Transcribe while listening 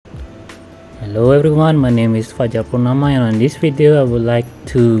Hello everyone, my name is Fajar Purnama, and on this video I would like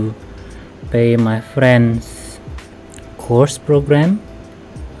to pay my friend's course program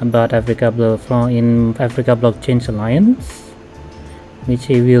about Africa Blockchain Alliance, which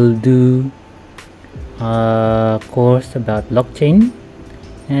he will do a course about blockchain,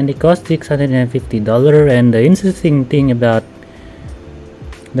 and it costs $650. And the interesting thing about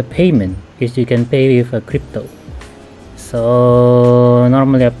the payment is you can pay with a crypto. So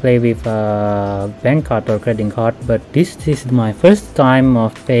normally I play with a bank card or credit card, but this is my first time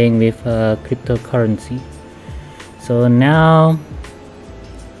of paying with a cryptocurrency. So now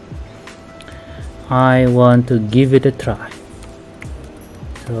I want to give it a try.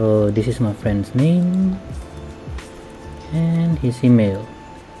 So this is my friend's name and his email.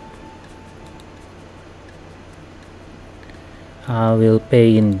 I will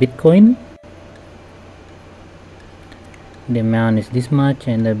pay in Bitcoin. The amount is this much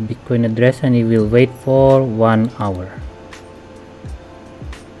and the Bitcoin address, and it will wait for 1 hour.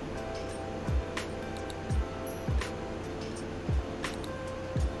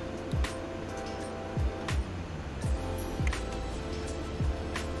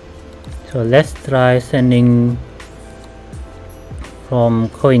 So let's try sending from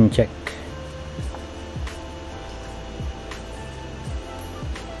Coincheck.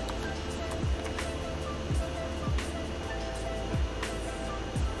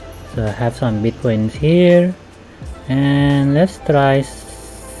 So I have some bitcoins here, and let's try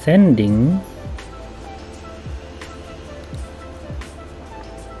sending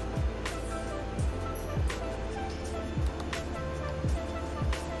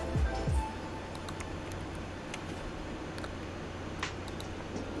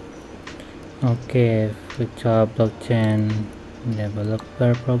future blockchain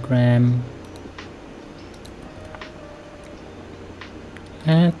developer program,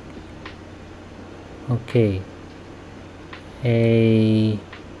 and ABD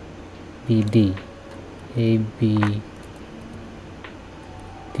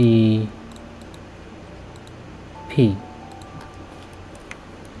P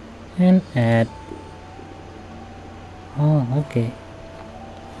and add.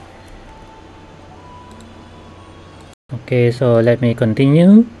 Okay, so let me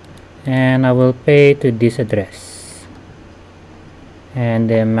continue, and I will pay to this address, and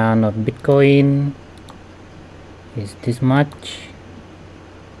the amount of Bitcoin is this much.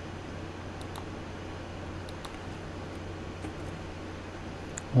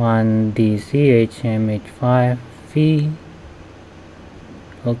 One DCHMH5 fee.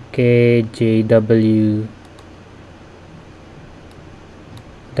 JW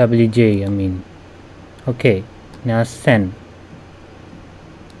WJ, I mean. Okay, now send.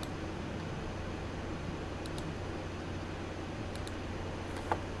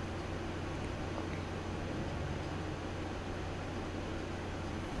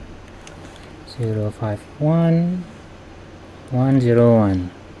 $051,101.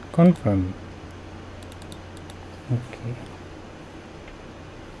 Confirm. Okay.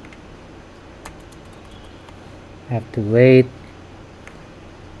 Have to wait.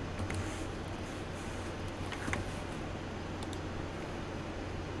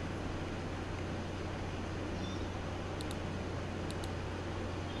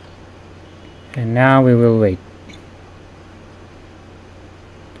 And now we will wait.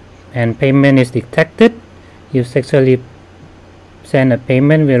 And payment is detected. You successfully send a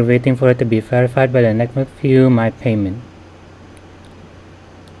payment. We are waiting for it to be verified by the network. View my payment.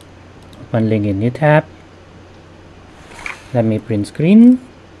 Open link in new tab. Let me print screen.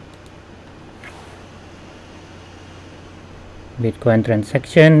 Bitcoin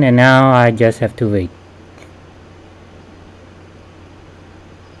transaction, and now I just have to wait.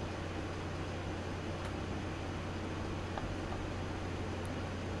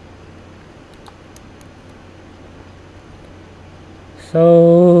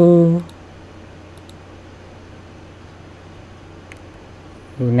 So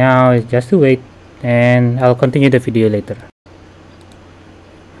now it's just to wait, and I'll continue the video later.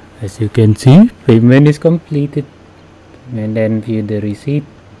 As you can see, payment is completed, and then view the receipt.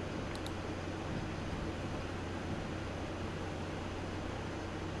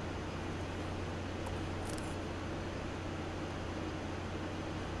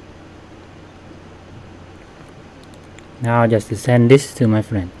 Now just to send this to my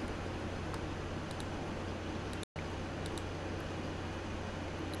friend.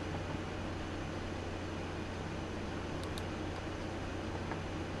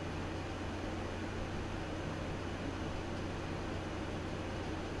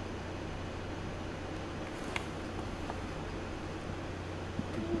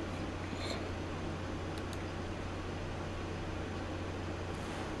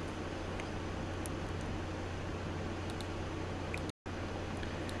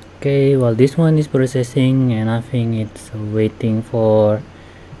 Okay, well, this one is processing and I think it's waiting for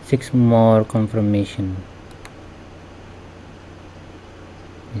 6 more confirmation.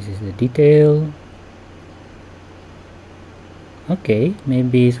 This is the detail. Okay,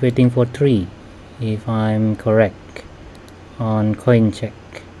 maybe it's waiting for 3 if I'm correct on Coincheck.